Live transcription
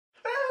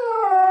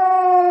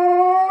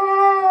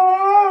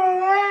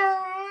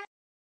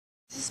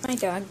my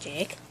dog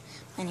Jake.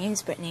 My name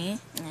is Brittany,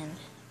 and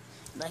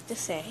I'd like to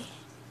say,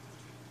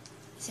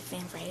 is it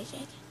Fan Friday,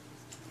 Jake?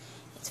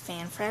 It's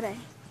Fan Friday.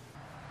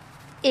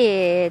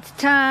 It's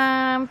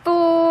time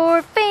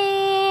for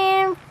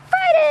Fan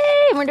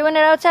Friday! And we're doing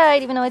it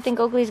outside, even though I think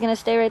Oakley's gonna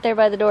stay right there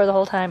by the door the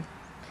whole time.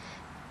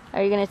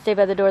 Are you gonna stay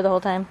by the door the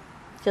whole time?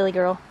 Silly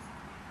girl.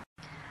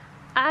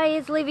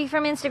 It's Livy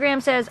from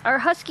Instagram says, are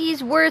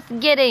Huskies worth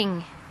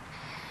getting?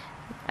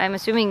 I'm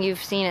assuming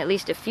you've seen at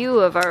least a few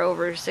of our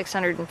over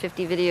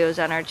 650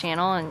 videos on our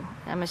channel, and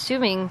I'm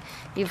assuming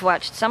you've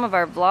watched some of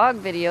our vlog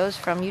videos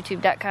from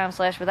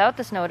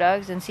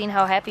youtube.com/WithoutTheSnowDogs and seen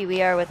how happy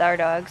we are with our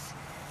dogs.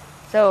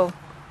 So,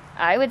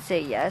 I would say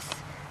yes.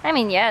 I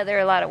mean, yeah, they're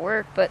a lot of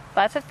work, but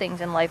lots of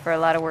things in life are a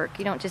lot of work.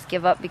 You don't just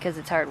give up because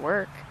it's hard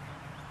work.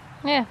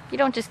 Yeah, you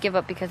don't just give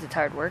up because it's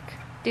hard work.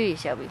 Do you,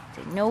 Shelby?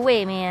 Say, no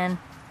way, man.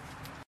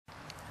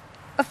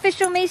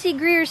 Official Macy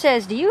Greer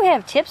says, do you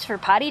have tips for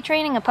potty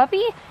training a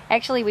puppy?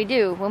 Actually, we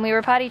do. When we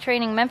were potty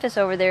training Memphis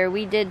over there,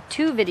 we did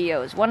 2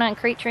 videos, one on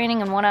crate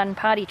training and one on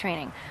potty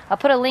training. I'll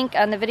put a link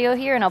on the video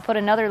here, and I'll put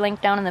another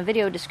link down in the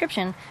video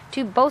description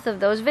to both of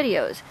those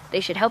videos. They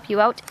should help you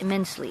out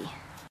immensely.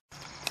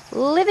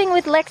 Living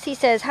with Lexi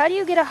says, how do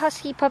you get a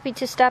husky puppy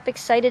to stop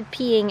excited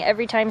peeing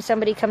every time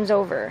somebody comes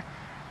over?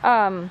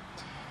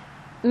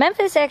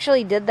 Memphis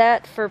actually did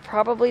that for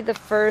probably the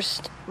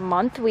first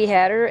month we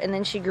had her, and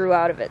then she grew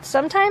out of it.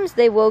 Sometimes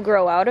they will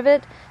grow out of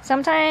it.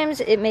 Sometimes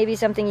it may be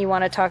something you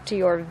want to talk to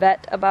your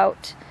vet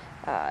about.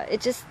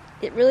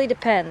 It really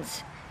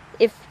depends.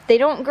 If they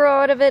don't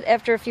grow out of it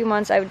after a few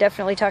months, I would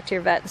definitely talk to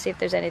your vet and see if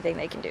there's anything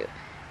they can do.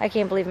 I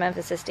can't believe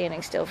Memphis is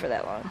standing still for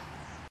that long.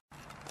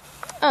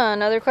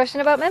 Another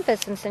question about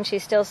Memphis, and since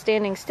she's still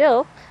standing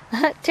still,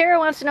 Tara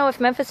wants to know if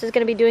Memphis is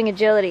going to be doing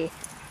agility.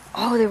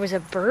 Oh, there was a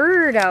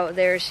bird out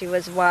there she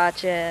was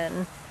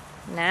watching.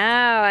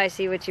 Now I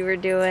see what you were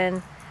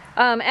doing.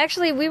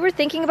 Actually, we were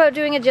thinking about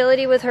doing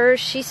agility with her.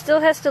 She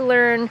still has to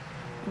learn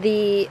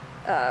the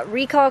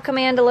recall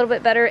command a little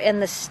bit better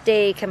and the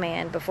stay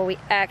command before we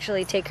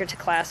actually take her to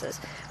classes.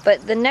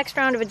 But the next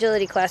round of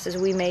agility classes,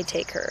 we may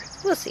take her.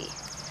 We'll see.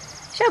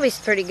 Shelby's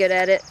pretty good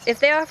at it. If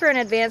they offer an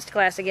advanced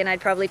class again,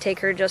 I'd probably take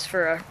her just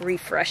for a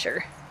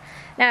refresher.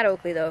 Not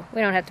Oakley, though.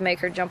 We don't have to make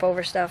her jump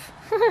over stuff.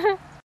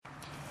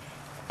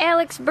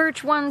 Alex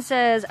Birch 1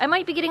 says, I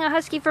might be getting a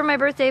husky for my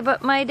birthday,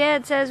 but my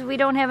dad says we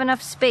don't have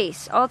enough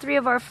space. All 3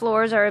 of our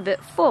floors are a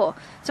bit full.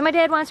 So my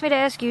dad wants me to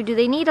ask you, do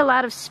they need a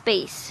lot of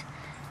space?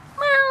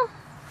 Well,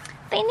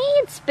 they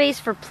need space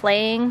for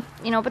playing,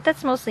 but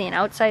that's mostly an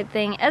outside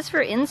thing. As for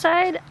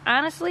inside,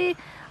 honestly,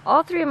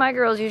 all 3 of my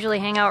girls usually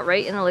hang out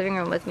right in the living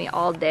room with me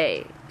all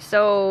day.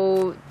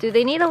 So, do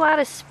they need a lot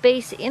of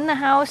space in the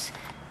house?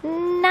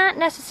 Not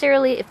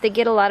necessarily if they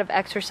get a lot of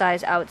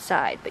exercise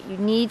outside, but you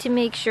need to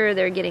make sure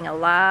they're getting a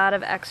lot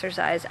of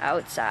exercise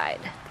outside.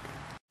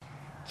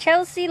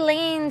 Chelsea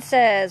Lane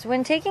says,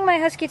 when taking my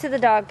husky to the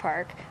dog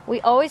park, we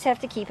always have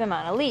to keep him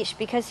on a leash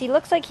because he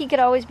looks like he could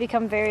always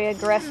become very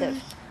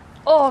aggressive.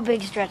 Oh,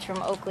 big stretch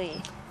from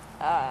Oakley.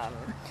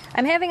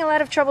 I'm having a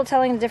lot of trouble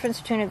telling the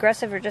difference between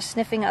aggressive or just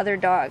sniffing other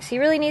dogs. He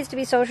really needs to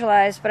be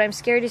socialized, but I'm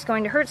scared he's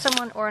going to hurt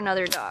someone or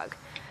another dog.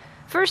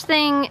 First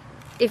thing,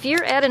 if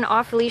you're at an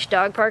off-leash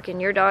dog park and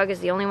your dog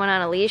is the only one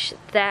on a leash,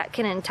 that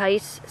can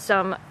entice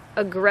some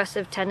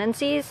aggressive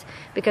tendencies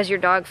because your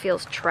dog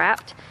feels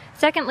trapped.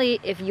 Secondly,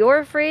 if you're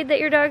afraid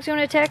that your dog's going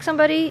to attack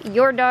somebody,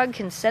 your dog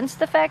can sense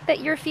the fact that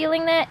you're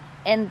feeling that,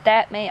 and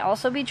that may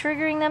also be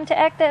triggering them to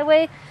act that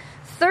way.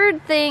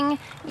 Third thing,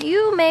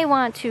 you may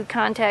want to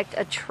contact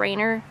a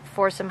trainer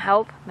for some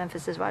help.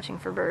 Memphis is watching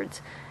for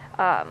birds.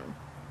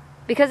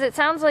 Because it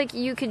sounds like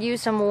you could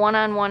use some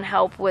one-on-one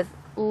help with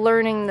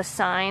learning the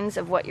signs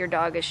of what your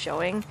dog is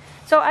showing.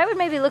 So I would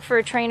maybe look for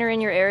a trainer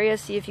in your area,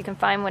 see if you can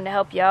find one to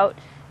help you out,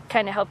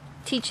 kind of help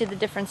teach you the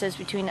differences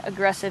between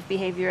aggressive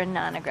behavior and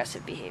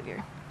non-aggressive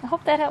behavior. I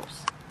hope that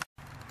helps.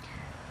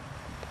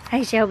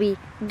 Hi Shelby.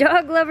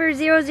 Dog Lover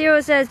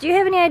 00 says, do you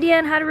have any idea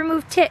on how to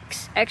remove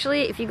ticks?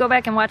 Actually, if you go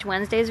back and watch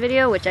Wednesday's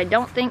video, which I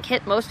don't think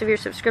hit most of your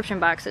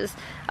subscription boxes,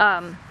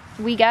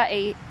 we got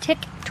a tick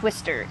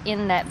twister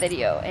in that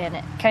video, and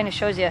it kind of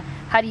shows you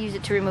how to use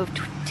it to remove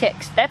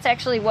ticks. That's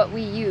actually what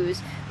we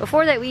use.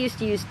 Before that, we used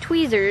to use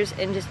tweezers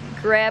and just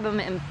grab them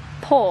and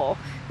pull.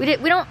 We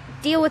don't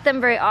deal with them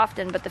very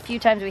often, but the few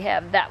times we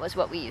have, that was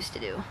what we used to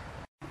do.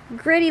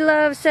 Gritty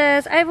Love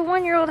says, I have a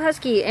 1-year-old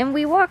husky and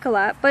we walk a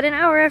lot, but an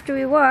hour after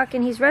we walk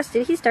and he's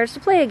rested, he starts to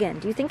play again.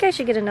 Do you think I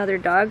should get another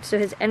dog so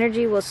his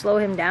energy will slow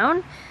him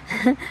down?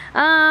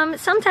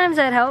 Sometimes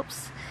that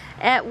helps.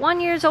 At 1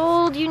 year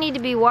old, you need to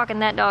be walking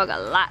that dog a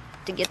lot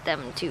to get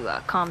them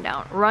to calm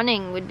down.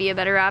 Running would be a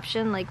better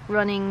option, like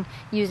running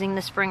using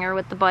the Springer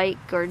with the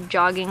bike, or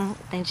jogging,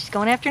 and she's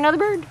going after another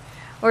bird,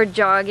 or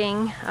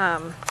jogging.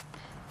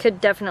 Could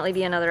definitely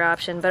be another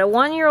option. But a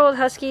 1-year-old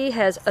husky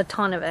has a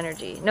ton of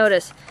energy.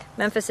 Notice,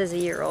 Memphis is a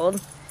year-old.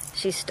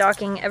 She's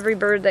stalking every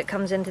bird that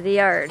comes into the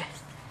yard.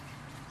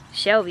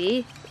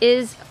 Shelby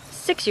is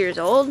 6 years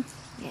old,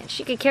 and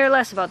she could care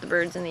less about the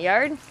birds in the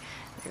yard.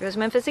 There goes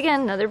Memphis again.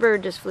 Another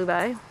bird just flew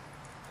by.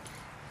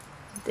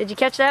 Did you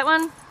catch that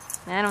one?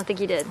 I don't think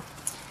he did.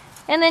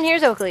 And then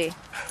here's Oakley,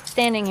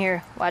 standing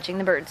here watching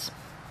the birds.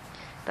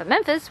 But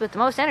Memphis, with the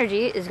most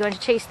energy, is going to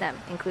chase them,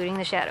 including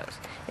the shadows.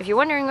 If you're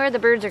wondering where the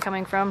birds are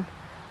coming from,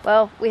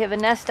 well, we have a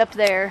nest up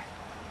there.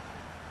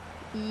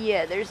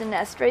 Yeah, there's a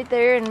nest right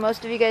there, and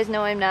most of you guys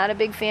know I'm not a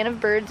big fan of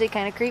birds. They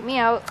kind of creep me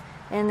out.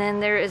 And then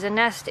there is a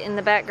nest in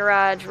the back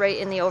garage, right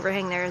in the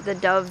overhang there. The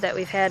dove that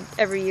we've had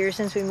every year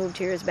since we moved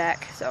here is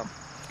back, so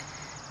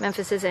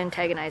Memphis is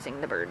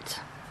antagonizing the birds.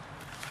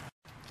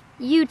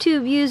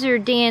 YouTube user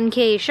Dan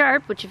K.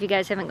 Sharp, which if you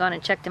guys haven't gone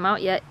and checked him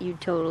out yet, you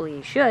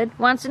totally should,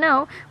 wants to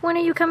know, when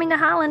are you coming to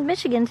Holland,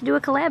 Michigan to do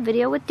a collab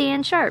video with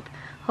Dan Sharp?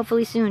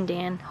 Hopefully soon,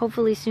 Dan.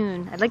 Hopefully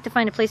soon. I'd like to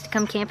find a place to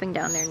come camping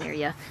down there near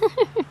you.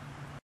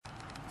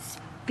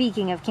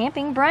 Speaking of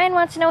camping, Brian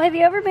wants to know, have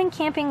you ever been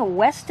camping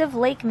west of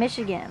Lake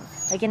Michigan?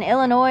 Like in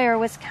Illinois or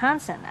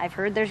Wisconsin? I've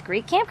heard there's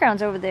great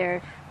campgrounds over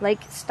there,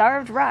 like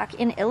Starved Rock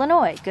in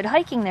Illinois. Good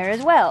hiking there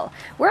as well.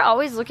 We're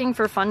always looking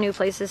for fun new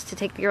places to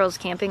take the girls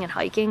camping and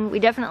hiking. We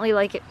definitely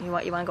like it. You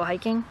want to go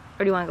hiking?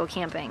 Or do you want to go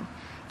camping?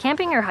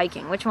 Camping or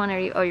hiking? Which one are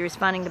you? Oh, you're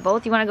responding to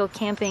both? You want to go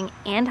camping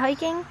and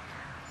hiking?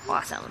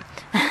 Awesome.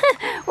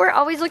 We're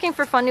always looking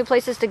for fun new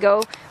places to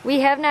go.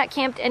 We have not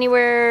camped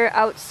anywhere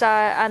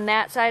outside on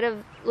that side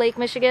of Lake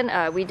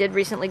Michigan. We did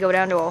recently go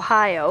down to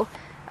Ohio.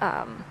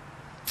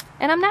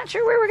 And I'm not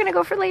sure where we're going to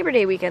go for Labor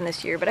Day weekend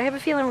this year, but I have a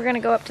feeling we're going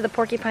to go up to the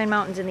Porcupine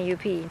Mountains in the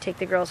UP and take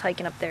the girls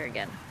hiking up there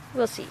again.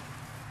 We'll see.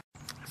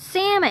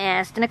 Sam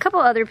asked, and a couple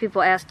other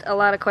people asked a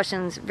lot of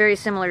questions very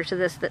similar to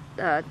this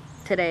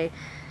today.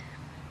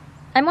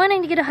 I'm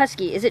wanting to get a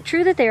Husky. Is it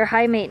true that they are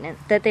high maintenance,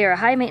 that they are a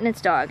high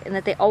maintenance dog, and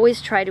that they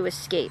always try to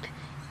escape?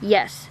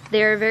 Yes,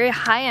 they are a very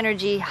high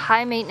energy,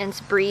 high maintenance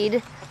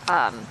breed.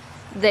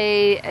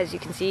 They, as you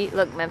can see,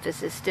 look,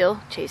 Memphis is still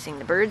chasing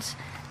the birds.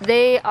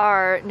 They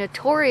are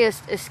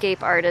notorious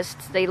escape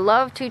artists. They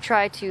love to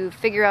try to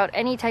figure out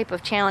any type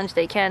of challenge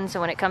they can.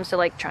 So when it comes to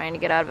like trying to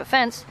get out of a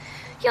fence,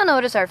 you'll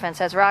notice our fence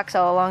has rocks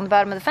all along the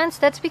bottom of the fence.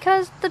 That's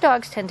because the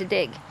dogs tend to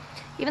dig.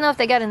 Even though if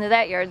they got into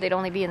that yard, they'd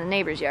only be in the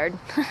neighbor's yard.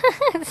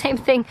 Same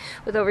thing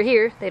with over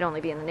here, they'd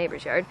only be in the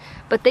neighbor's yard.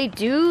 But they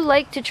do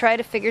like to try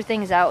to figure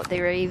things out.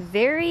 They're a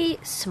very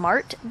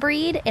smart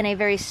breed and a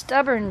very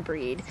stubborn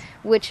breed,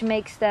 which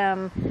makes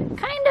them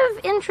kind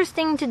of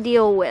interesting to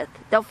deal with.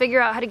 They'll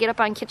figure out how to get up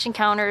on kitchen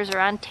counters or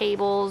on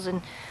tables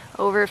and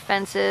over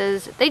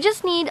fences. They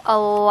just need a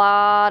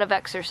lot of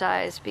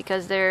exercise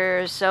because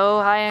they're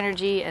so high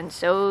energy and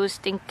so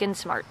stinking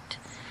smart.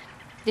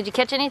 Did you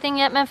catch anything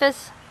yet,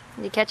 Memphis?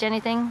 Did you catch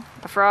anything?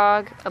 A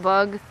frog? A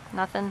bug?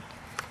 Nothing?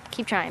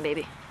 Keep trying,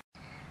 baby.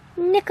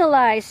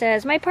 Nikolai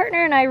says, my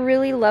partner and I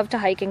really love to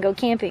hike and go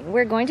camping.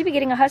 We're going to be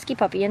getting a Husky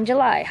puppy in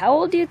July. How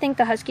old do you think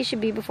the Husky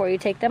should be before you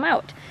take them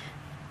out?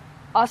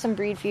 Awesome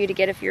breed for you to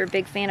get if you're a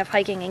big fan of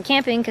hiking and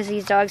camping, because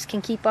these dogs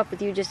can keep up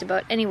with you just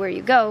about anywhere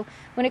you go.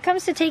 When it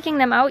comes to taking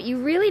them out, you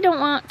really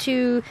don't want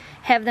to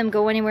have them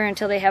go anywhere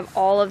until they have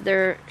all of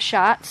their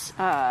shots.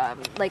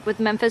 Like with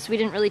Memphis, we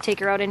didn't really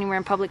take her out anywhere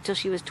in public till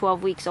she was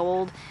 12 weeks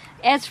old.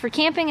 As for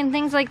camping and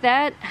things like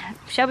that,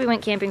 Shelby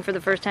went camping for the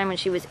first time when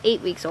she was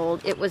 8 weeks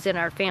old. It was in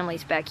our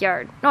family's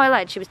backyard. No, I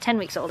lied. She was 10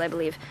 weeks old, I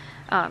believe.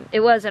 It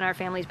was in our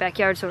family's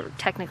backyard, so it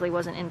technically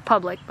wasn't in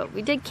public, but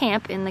we did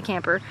camp in the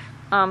camper.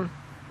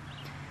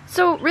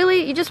 So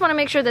really, you just want to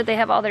make sure that they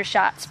have all their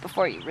shots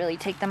before you really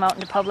take them out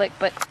into public.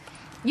 But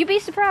you'd be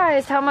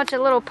surprised how much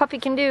a little puppy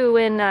can do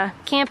when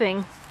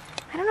camping.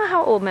 I don't know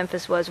how old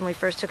Memphis was when we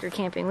first took her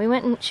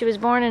camping. She was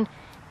born in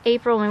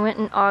April and we went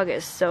in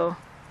August, so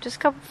just a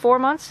couple, 4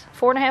 months,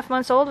 4.5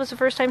 months old was the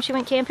first time she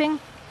went camping.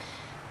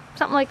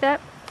 Something like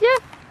that. Yeah,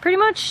 pretty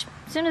much.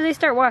 As soon as they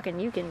start walking,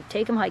 you can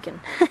take them hiking.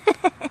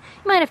 You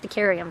might have to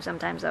carry them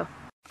sometimes, though.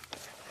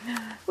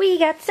 We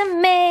got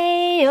some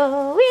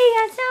mail. We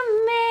got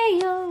some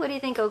mail. What do you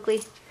think, Oakley?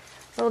 It's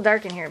a little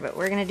dark in here, but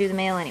we're going to do the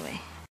mail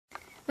anyway.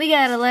 We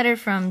got a letter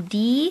from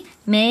D,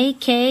 May,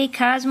 K,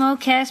 Cosmo,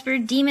 Casper,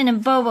 Demon,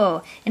 and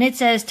Bobo. And it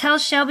says, tell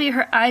Shelby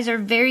her eyes are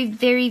very,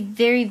 very,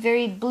 very,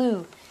 very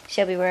blue.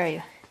 Shelby, where are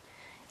you?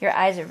 Your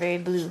eyes are very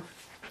blue.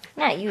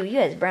 Not you. You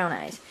have brown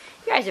eyes.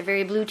 Your eyes are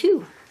very blue,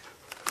 too.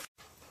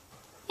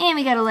 And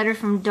we got a letter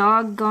from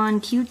Dog Gone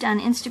Cute on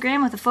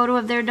Instagram with a photo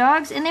of their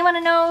dogs. And they want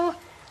to know,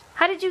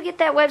 how did you get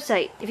that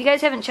website? If you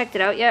guys haven't checked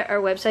it out yet, our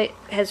website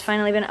has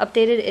finally been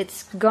updated.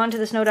 It's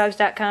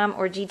GonetotheSnowDogs.com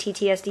or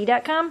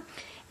GTTSD.com.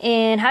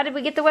 And how did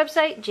we get the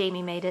website?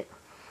 Jamie made it.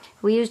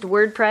 We used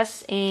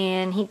WordPress,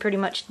 and he pretty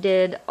much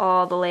did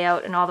all the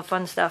layout and all the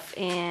fun stuff.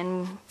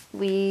 And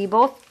we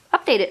both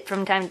update it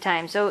from time to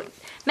time. So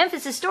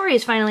Memphis' story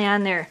is finally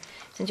on there,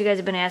 since you guys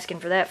have been asking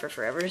for that for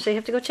forever, so you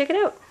have to go check it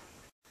out.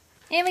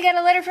 And we got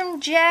a letter from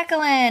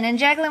Jacqueline, and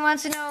Jacqueline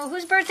wants to know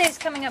whose birthday is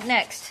coming up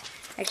next.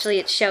 Actually,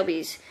 it's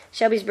Shelby's.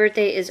 Shelby's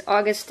birthday is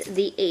August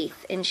the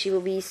 8th, and she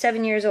will be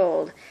 7 years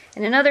old.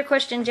 And another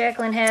question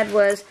Jacqueline had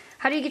was,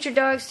 how do you get your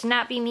dogs to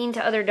not be mean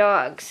to other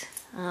dogs?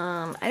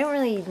 I don't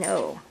really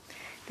know.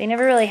 They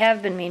never really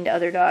have been mean to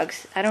other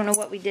dogs. I don't know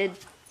what we did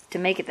to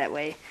make it that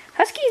way.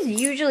 Huskies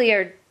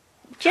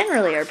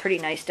generally are pretty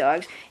nice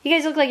dogs. You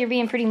guys look like you're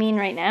being pretty mean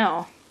right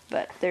now,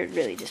 but they're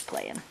really just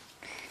playing.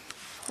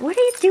 What are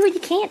you doing?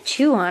 You can't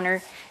chew on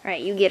her. All right,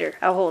 you get her.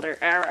 I'll hold her.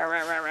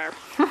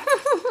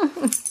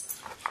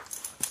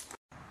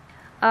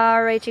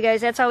 All right, you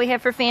guys, that's all we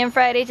have for Fan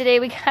Friday today.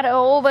 We got a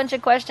whole bunch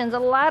of questions, a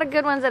lot of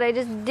good ones that I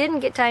just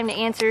didn't get time to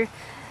answer.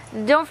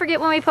 Don't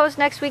forget when we post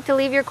next week to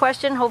leave your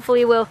question.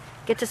 Hopefully we'll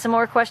get to some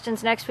more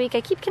questions next week.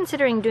 I keep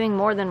considering doing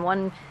more than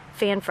one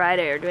Fan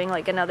Friday or doing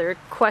like another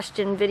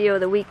question video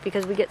of the week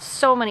because we get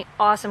so many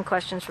awesome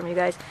questions from you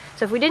guys.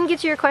 So if we didn't get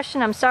to your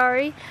question, I'm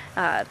sorry.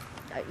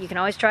 You can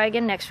always try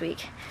again next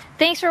week.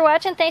 Thanks for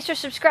watching. Thanks for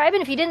subscribing.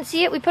 If you didn't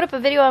see it, we put up a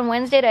video on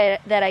Wednesday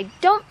that I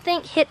don't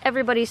think hit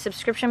everybody's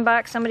subscription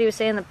box. Somebody was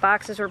saying the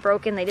boxes were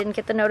broken. They didn't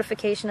get the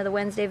notification of the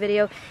Wednesday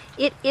video.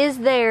 It is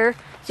there,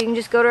 so you can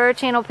just go to our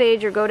channel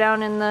page or go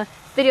down in the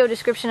video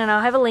description and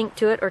I'll have a link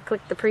to it, or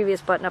click the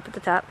previous button up at the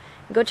top.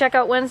 Go check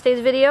out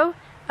Wednesday's video.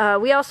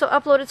 We also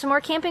uploaded some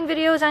more camping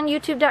videos on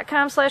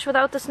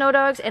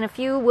youtube.com/WithoutTheSnowDogs, and a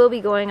few will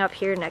be going up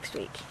here next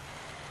week.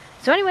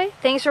 So anyway,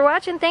 thanks for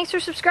watching, thanks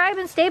for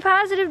subscribing, stay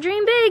positive,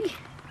 dream big,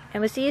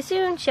 and we'll see you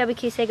soon. Shelby,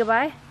 can you say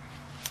goodbye?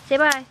 Say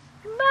bye.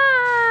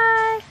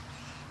 Bye! I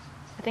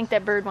think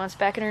that bird wants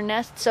back in her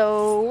nest,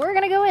 so we're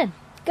gonna go in.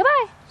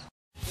 Goodbye!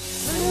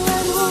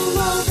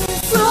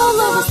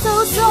 Roll over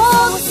so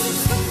strong.